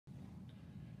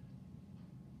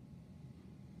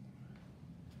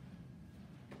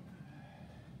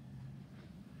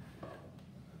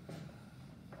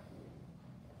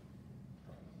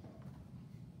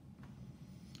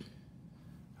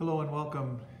Hello and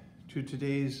welcome to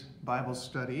today's Bible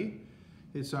study.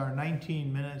 It's our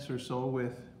 19 minutes or so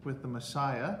with the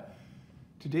Messiah.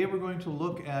 Today we're going to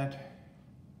look at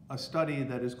a study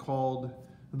that is called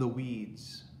The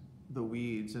Weeds. The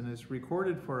Weeds, and it's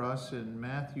recorded for us in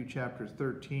Matthew chapter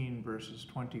 13, verses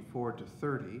 24 to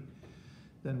 30,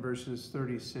 then verses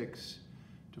 36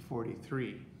 to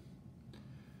 43.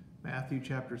 Matthew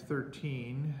chapter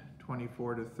 13,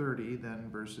 24 to 30, then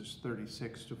verses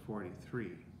 36 to 43.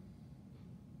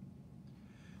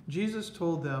 Jesus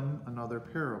told them another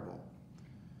parable.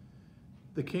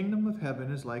 The kingdom of heaven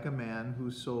is like a man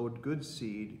who sowed good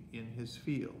seed in his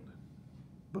field.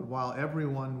 But while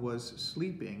everyone was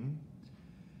sleeping,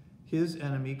 his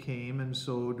enemy came and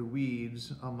sowed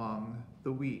weeds among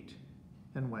the wheat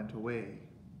and went away.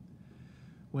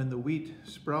 When the wheat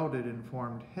sprouted and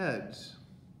formed heads,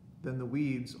 then the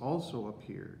weeds also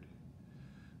appeared.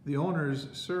 The owner's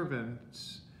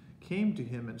servants came to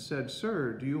him and said,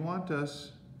 Sir,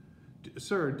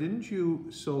 didn't you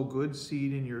sow good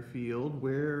seed in your field?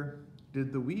 Where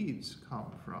did the weeds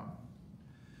come from?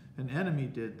 An enemy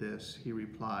did this, he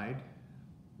replied.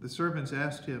 The servants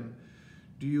asked him,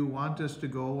 Do you want us to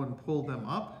go and pull them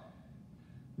up?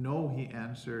 No, he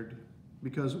answered,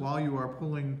 because while you are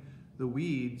pulling the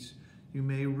weeds, you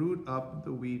may root up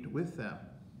the wheat with them.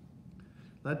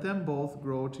 Let them both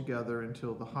grow together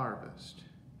until the harvest.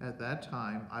 At that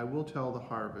time, I will tell the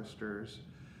harvesters,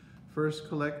 First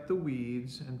collect the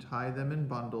weeds and tie them in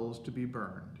bundles to be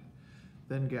burned.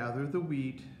 Then gather the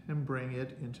wheat and bring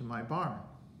it into my barn.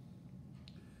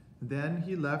 Then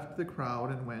he left the crowd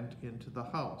and went into the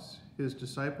house. His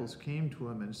disciples came to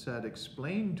him and said,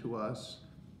 Explain to us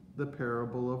the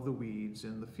parable of the weeds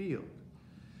in the field.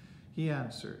 He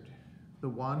answered, The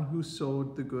one who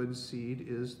sowed the good seed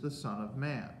is the Son of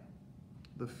Man.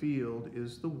 The field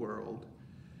is the world,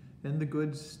 and the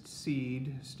good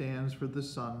seed stands for the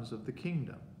sons of the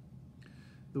kingdom.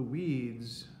 The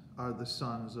weeds are the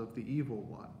sons of the evil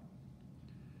one,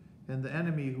 and the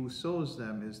enemy who sows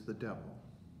them is the devil.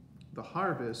 The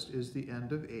harvest is the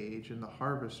end of age, and the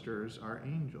harvesters are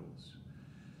angels.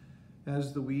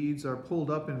 As the weeds are pulled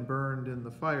up and burned in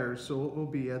the fire, so it will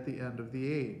be at the end of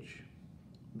the age.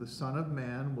 The Son of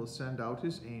Man will send out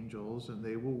his angels, and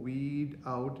they will weed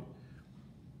out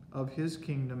of his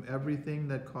kingdom everything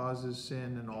that causes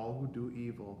sin and all who do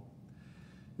evil.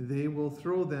 They will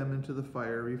throw them into the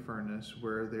fiery furnace,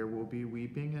 where there will be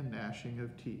weeping and gnashing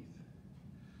of teeth.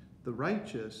 The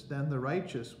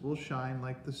righteous will shine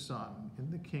like the sun in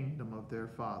the kingdom of their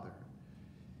Father.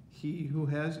 He who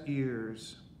has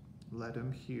ears, let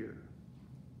him hear.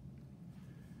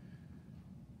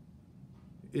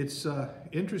 It's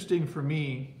interesting for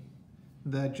me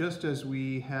that just as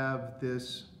we have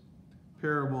this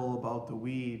parable about the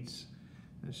weeds,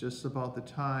 it's just about the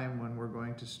time when we're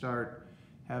going to start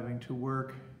having to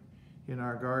work in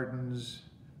our gardens,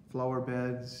 flower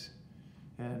beds,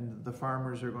 and the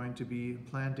farmers are going to be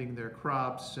planting their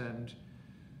crops, and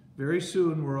very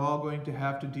soon we're all going to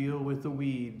have to deal with the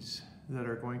weeds that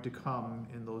are going to come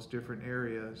in those different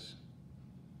areas.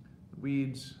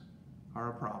 Weeds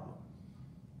are a problem.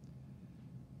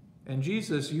 And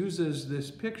Jesus uses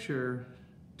this picture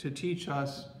to teach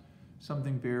us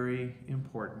something very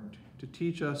important, to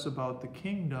teach us about the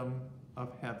kingdom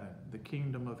of heaven, the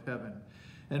kingdom of heaven.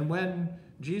 And when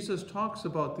Jesus talks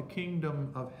about the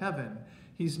kingdom of heaven,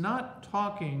 he's not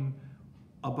talking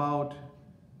about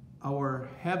our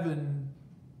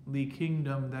heavenly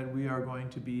kingdom that we are going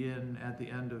to be in at the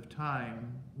end of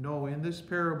time. No, in this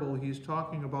parable, he's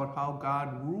talking about how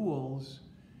God rules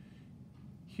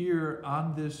here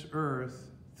on this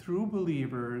earth through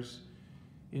believers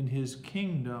in his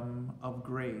kingdom of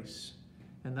grace.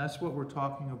 And that's what we're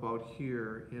talking about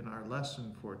here in our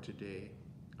lesson for today.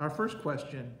 Our first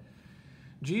question,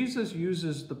 Jesus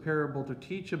uses the parable to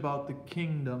teach about the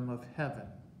kingdom of heaven,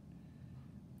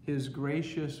 his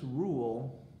gracious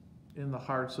rule in the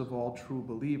hearts of all true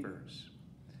believers.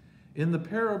 In the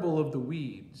parable of the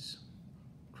weeds,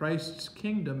 Christ's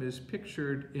kingdom is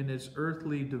pictured in its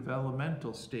earthly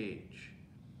developmental stage.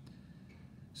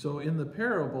 So in the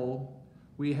parable,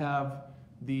 we have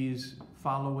these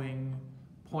following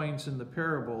points in the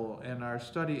parable, and our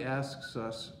study asks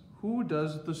us, who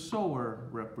does the sower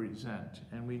represent?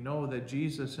 And we know that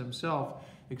Jesus himself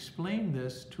explained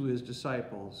this to his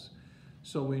disciples.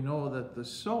 So we know that the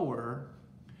sower,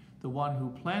 the one who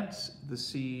plants the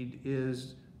seed,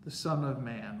 is the Son of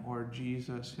Man, or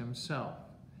Jesus himself.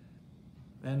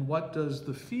 And what does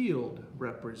the field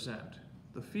represent?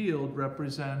 The field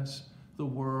represents the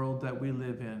world that we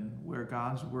live in, where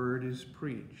God's word is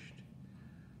preached.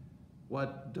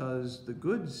 What does the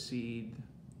good seed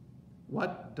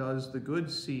What does the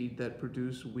good seed that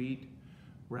produces wheat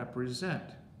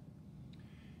represent?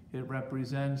 It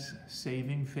represents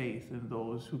saving faith in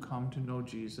those who come to know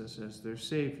Jesus as their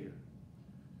Savior.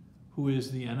 Who is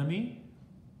the enemy?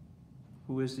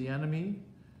 Who is the enemy?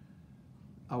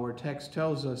 Our text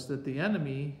tells us that the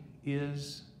enemy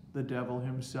is the devil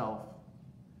himself.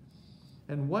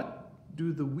 And what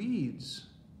do the weeds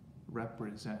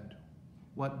represent?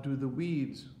 What do the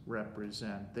weeds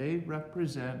represent? They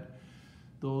represent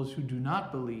those who do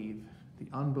not believe, the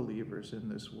unbelievers in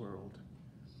this world.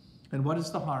 And what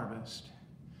is the harvest?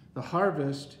 The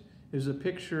harvest is a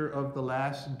picture of the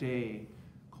last day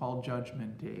called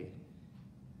Judgment Day.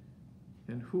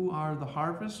 And who are the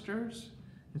harvesters?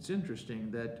 It's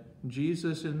interesting that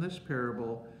Jesus in this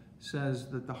parable says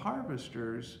that the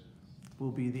harvesters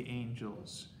will be the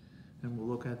angels. And we'll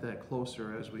look at that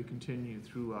closer as we continue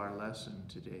through our lesson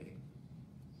today.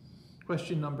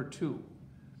 Question number 2.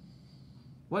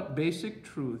 What basic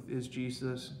truth is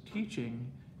Jesus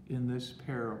teaching in this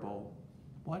parable?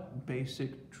 What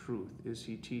basic truth is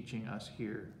he teaching us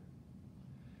here?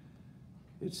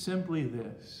 It's simply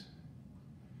this,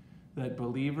 that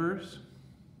believers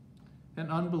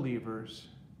and unbelievers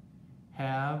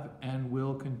have and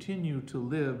will continue to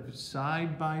live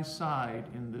side by side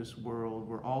in this world.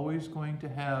 We're always going to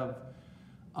have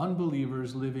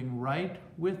unbelievers living right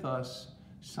with us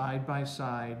side by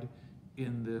side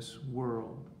in this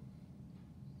world.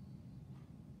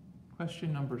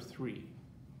 Question number 3.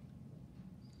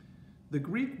 The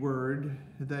Greek word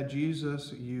that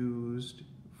Jesus used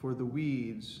for the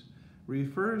weeds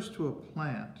refers to a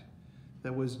plant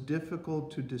that was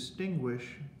difficult to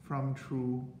distinguish from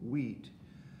true wheat,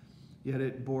 yet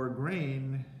it bore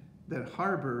grain that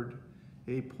harbored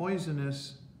a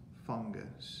poisonous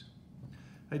fungus.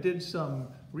 I did some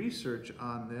research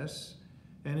on this,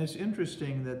 and it's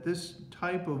interesting that this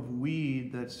type of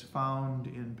weed that's found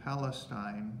in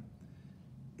Palestine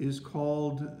is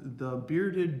called the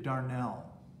bearded darnel.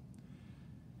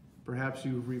 Perhaps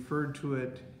you've referred to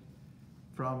it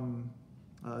from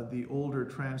the older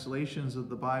translations of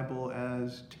the Bible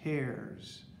as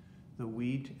tares, the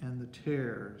wheat and the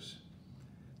tares.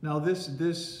 Now this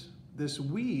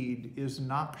weed is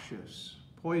noxious,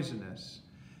 poisonous,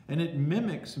 and it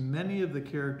mimics many of the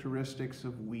characteristics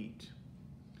of wheat.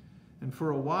 And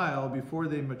for a while, before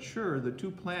they mature, the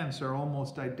two plants are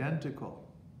almost identical.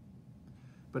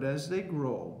 But as they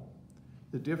grow,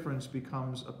 the difference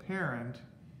becomes apparent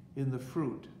in the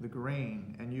fruit, the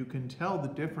grain, and you can tell the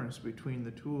difference between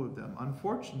the two of them.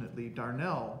 Unfortunately,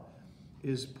 darnel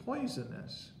is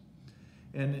poisonous,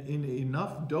 and in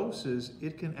enough doses,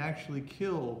 it can actually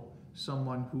kill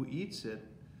someone who eats it,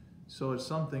 so it's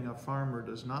something a farmer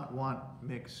does not want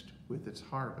mixed with its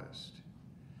harvest.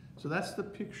 So that's the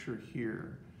picture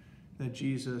here that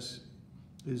Jesus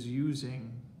is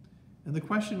using. And the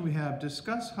question we have,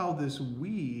 discuss how this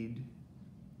weed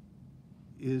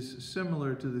is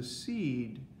similar to the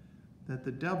seed that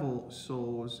the devil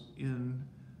sows in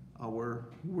our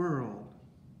world.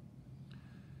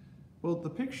 Well, the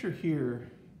picture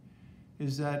here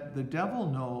is that the devil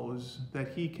knows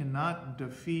that he cannot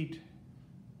defeat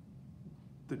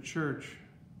the church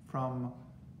from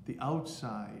the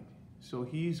outside. So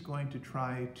he's going to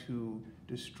try to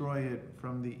destroy it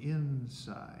from the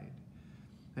inside.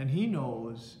 And he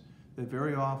knows that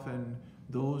very often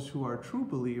those who are true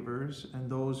believers and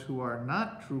those who are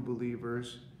not true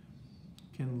believers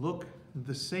can look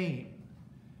the same.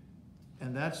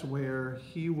 And that's where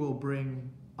he will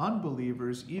bring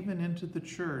unbelievers even into the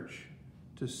church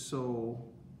to sow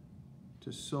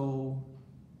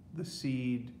the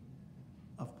seed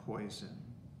of poison.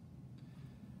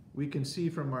 We can see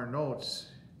from our notes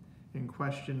in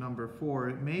question number 4,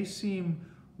 it may seem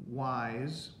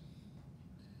wise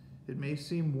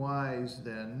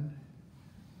then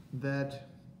that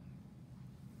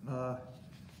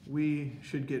we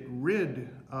should get rid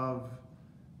of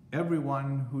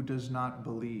everyone who does not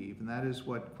believe. And that is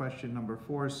what question number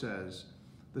 4 says.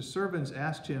 The servants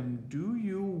asked him, "Do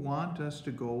you want us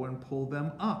to go and pull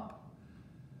them up?"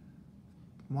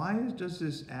 Why does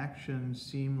this action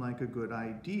seem like a good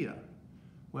idea?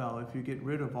 Well, if you get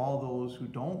rid of all those who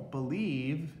don't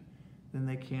believe, then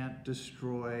they can't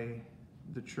destroy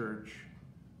the church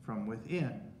from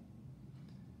within.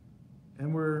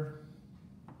 And we're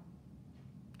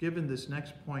given this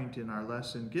next point in our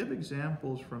lesson, give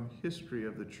examples from history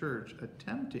of the church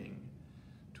attempting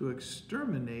to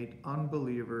exterminate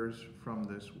unbelievers from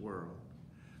this world.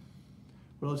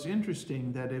 Well, it's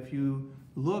interesting that if you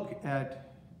look at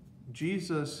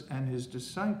Jesus and his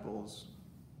disciples,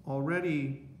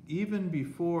 already even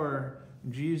before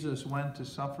Jesus went to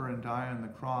suffer and die on the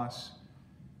cross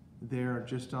there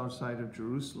just outside of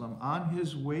Jerusalem, on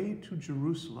his way to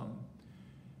Jerusalem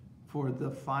for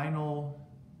the final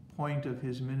point of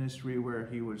his ministry where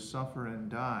he would suffer and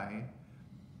die,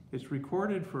 it's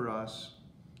recorded for us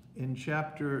in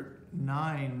chapter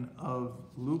 9 of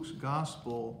Luke's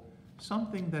Gospel,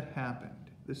 something that happened.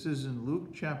 This is in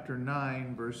Luke chapter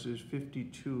 9, verses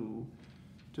 52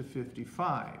 to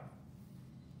 55.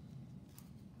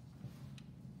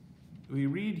 We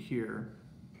read here,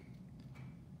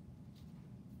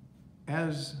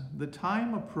 "As the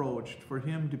time approached for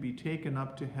him to be taken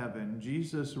up to heaven,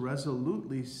 Jesus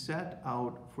resolutely set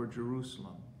out for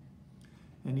Jerusalem.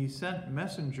 And he sent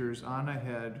messengers on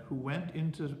ahead who went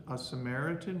into a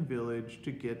Samaritan village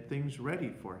to get things ready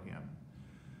for him.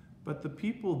 But the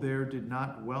people there did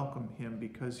not welcome him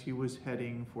because he was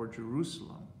heading for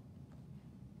Jerusalem.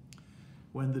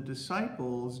 When the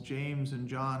disciples, James and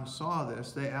John, saw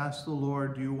this, they asked the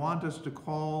Lord, 'Do you want us to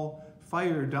call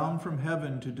fire down from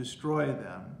heaven to destroy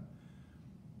them?'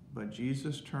 But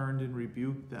Jesus turned and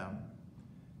rebuked them,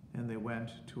 and they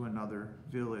went to another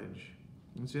village."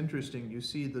 It's interesting, you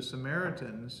see, the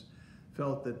Samaritans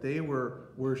felt that they were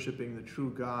worshiping the true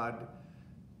God,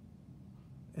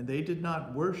 and they did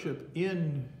not worship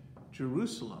in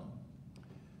Jerusalem.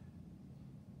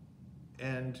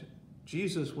 And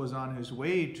Jesus was on his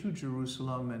way to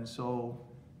Jerusalem, and so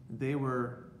they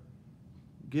were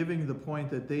giving the point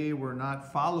that they were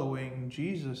not following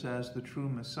Jesus as the true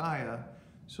Messiah.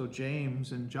 So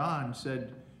James and John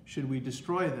said, "Should we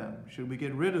destroy them? Should we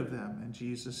get rid of them?" And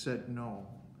Jesus said no.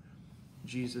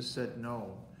 Jesus said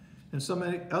no. And some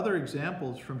other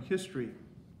examples from history.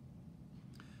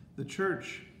 The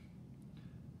church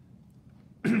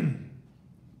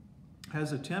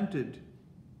has attempted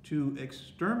to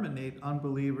exterminate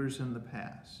unbelievers in the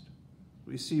past.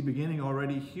 We see beginning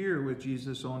already here with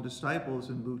Jesus' own disciples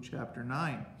in Luke chapter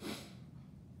 9.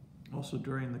 Also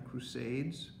during the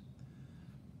Crusades,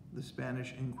 the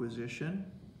Spanish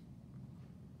Inquisition,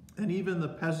 and even the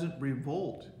peasant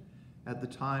revolt at the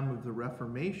time of the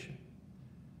Reformation.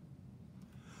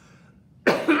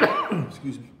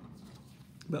 Excuse me.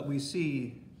 But we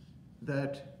see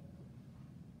that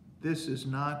this is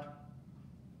not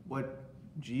what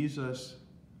Jesus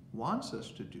wants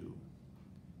us to do.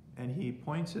 And he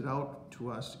points it out to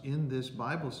us in this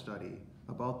Bible study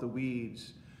about the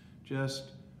weeds,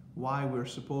 just why we're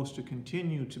supposed to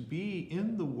continue to be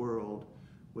in the world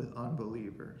with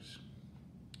unbelievers.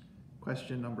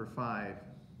 Question number 5.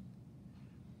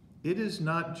 It is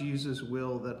not Jesus'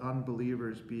 will that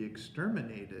unbelievers be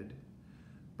exterminated,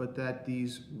 but that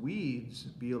these weeds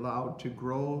be allowed to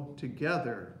grow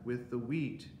together with the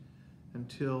wheat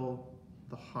until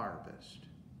the harvest.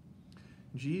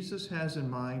 Jesus has in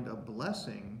mind a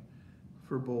blessing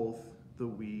for both the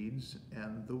weeds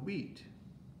and the wheat.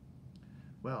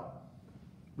 Well,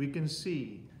 we can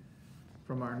see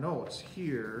from our notes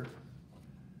here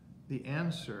the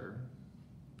answer,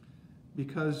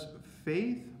 because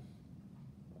faith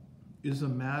is a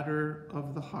matter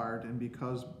of the heart, and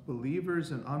because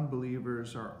believers and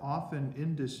unbelievers are often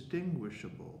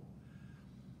indistinguishable,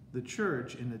 the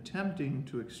church, in attempting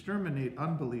to exterminate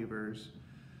unbelievers,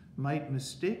 might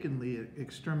mistakenly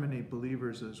exterminate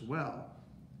believers as well.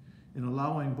 In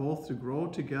allowing both to grow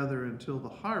together until the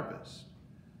harvest,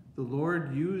 the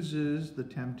Lord uses the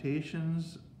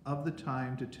temptations of the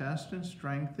time to test and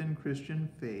strengthen Christian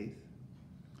faith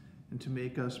and to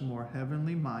make us more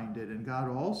heavenly minded. And God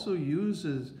also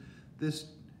uses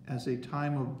this as a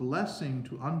time of blessing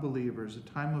to unbelievers, a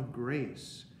time of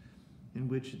grace in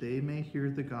which they may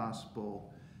hear the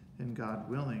gospel and, God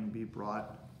willing, be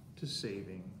brought to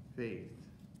saving faith.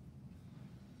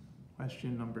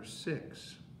 Question number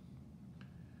 6.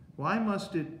 Why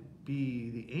must it be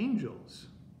the angels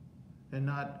and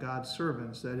not God's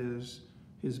servants, that is,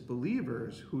 his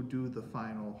believers, who do the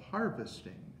final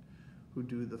harvesting?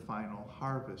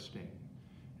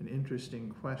 An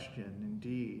interesting question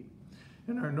indeed.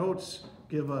 And our notes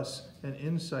give us an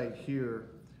insight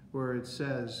here where it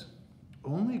says,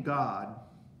 only God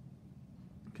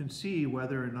can see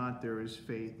whether or not there is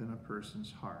faith in a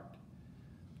person's heart.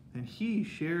 And he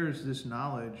shares this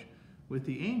knowledge with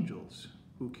the angels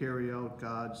who carry out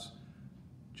God's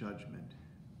judgment,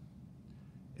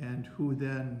 and who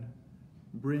then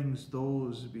brings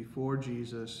those before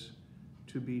Jesus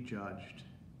to be judged.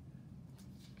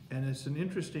 And it's an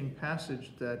interesting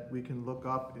passage that we can look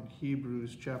up in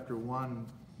Hebrews chapter 1,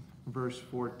 verse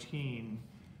 14,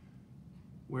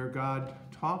 where God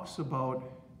talks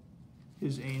about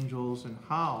his angels and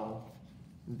how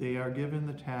they are given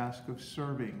the task of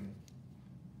serving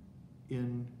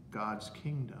in God's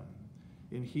kingdom.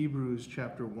 In Hebrews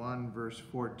chapter 1, verse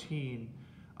 14,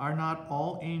 Are not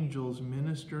all angels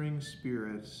ministering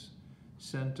spirits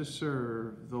sent to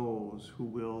serve those who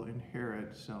will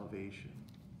inherit salvation?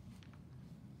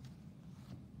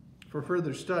 For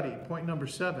further study, point number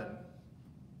 7.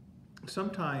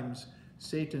 Sometimes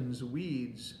Satan's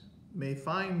weeds may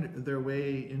find their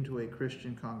way into a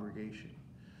Christian congregation.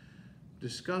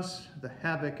 Discuss the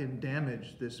havoc and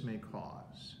damage this may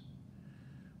cause.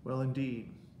 Well,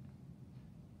 indeed,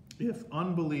 if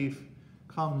unbelief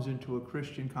comes into a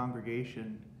Christian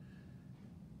congregation,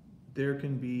 there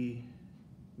can be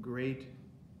great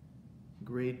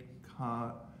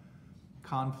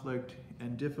conflict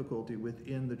and difficulty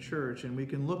within the church. And we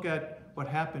can look at what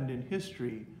happened in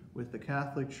history with the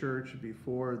Catholic Church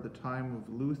before the time of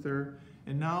Luther,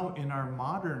 and now in our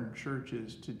modern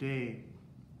churches today,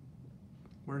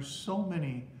 where so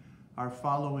many are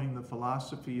following the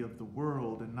philosophy of the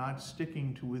world and not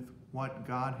sticking to with what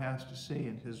God has to say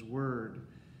in His Word.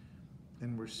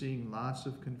 And we're seeing lots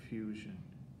of confusion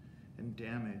and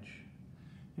damage.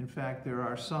 In fact, there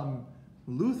are some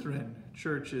Lutheran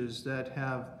churches that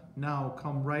have now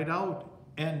come right out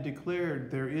and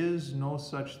declared there is no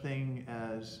such thing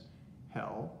as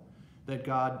hell, that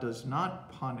God does not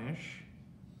punish,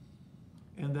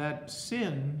 and that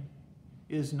sin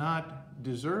is not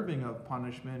deserving of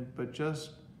punishment, but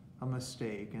just a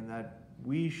mistake, and that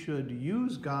we should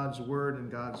use God's word and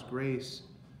God's grace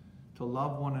to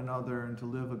love one another and to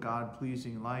live a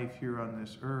God-pleasing life here on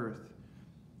this earth.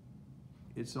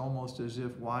 It's almost as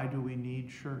if, why do we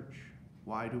need church?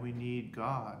 Why do we need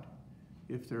God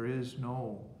if there is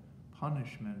no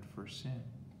punishment for sin?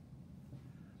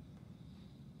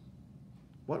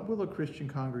 What will a Christian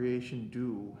congregation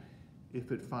do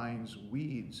if it finds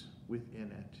weeds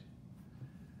within it?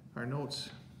 Our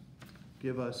notes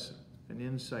give us an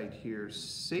insight here.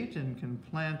 Satan can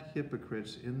plant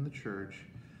hypocrites in the church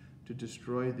to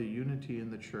destroy the unity in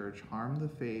the church, harm the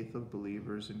faith of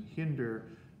believers, and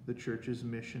hinder the church's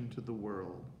mission to the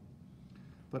world.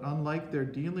 But unlike their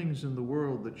dealings in the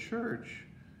world, the church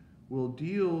will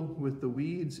deal with the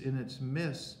weeds in its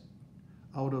midst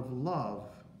out of love,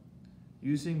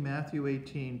 using Matthew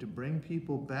 18 to bring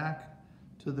people back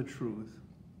to the truth.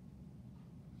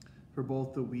 For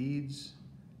both the weeds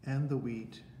and the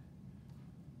wheat.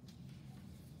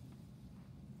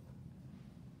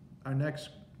 Our next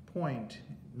point,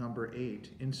 number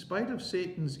 8. In spite of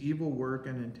Satan's evil work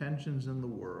and intentions in the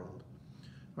world,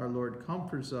 our Lord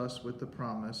comforts us with the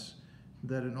promise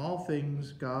that in all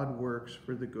things God works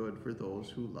for the good for those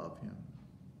who love Him.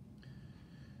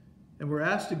 And we're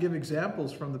asked to give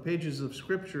examples from the pages of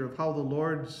Scripture of how the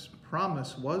Lord's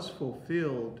promise was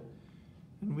fulfilled.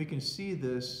 And we can see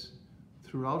this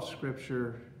throughout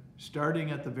Scripture,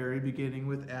 starting at the very beginning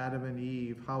with Adam and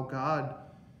Eve, how God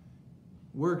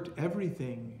worked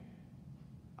everything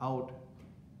out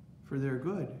for their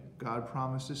good. God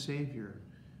promised a Savior.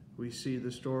 We see the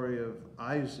story of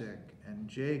Isaac and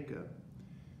Jacob.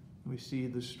 We see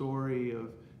the story of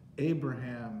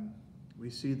Abraham. We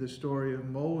see the story of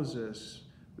Moses.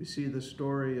 We see the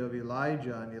story of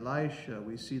Elijah and Elisha.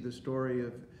 We see the story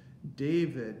of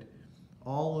David,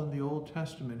 all in the Old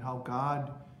Testament, how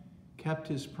God kept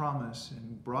His promise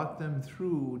and brought them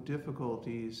through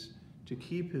difficulties to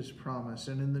keep His promise.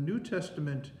 And in the New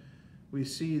Testament, we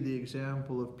see the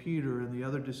example of Peter and the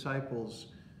other disciples,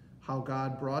 how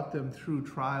God brought them through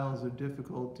trials and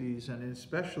difficulties, and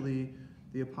especially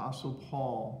the Apostle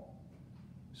Paul.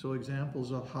 So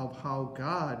examples of how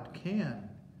God can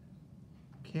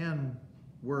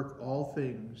work all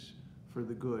things for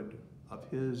the good of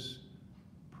His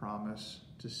promise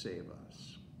to save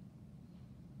us.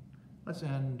 Let's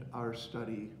end our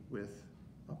study with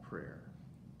a prayer.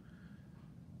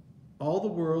 All the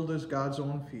world is God's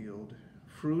own field,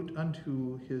 fruit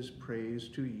unto His praise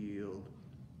to yield,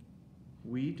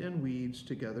 wheat and weeds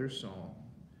together sown,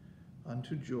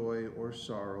 unto joy or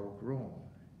sorrow grown.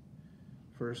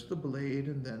 First the blade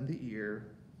and then the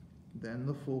ear, then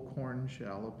the full corn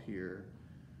shall appear.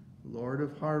 Lord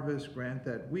of harvest, grant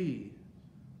that we,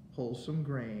 wholesome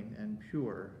grain and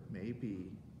pure, may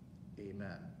be.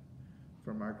 Amen.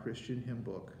 From our Christian hymn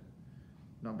book,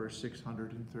 number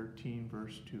 613,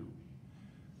 verse 2.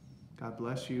 God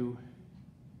bless you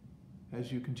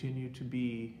as you continue to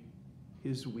be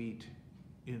His wheat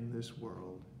in this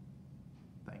world.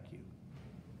 Thank you.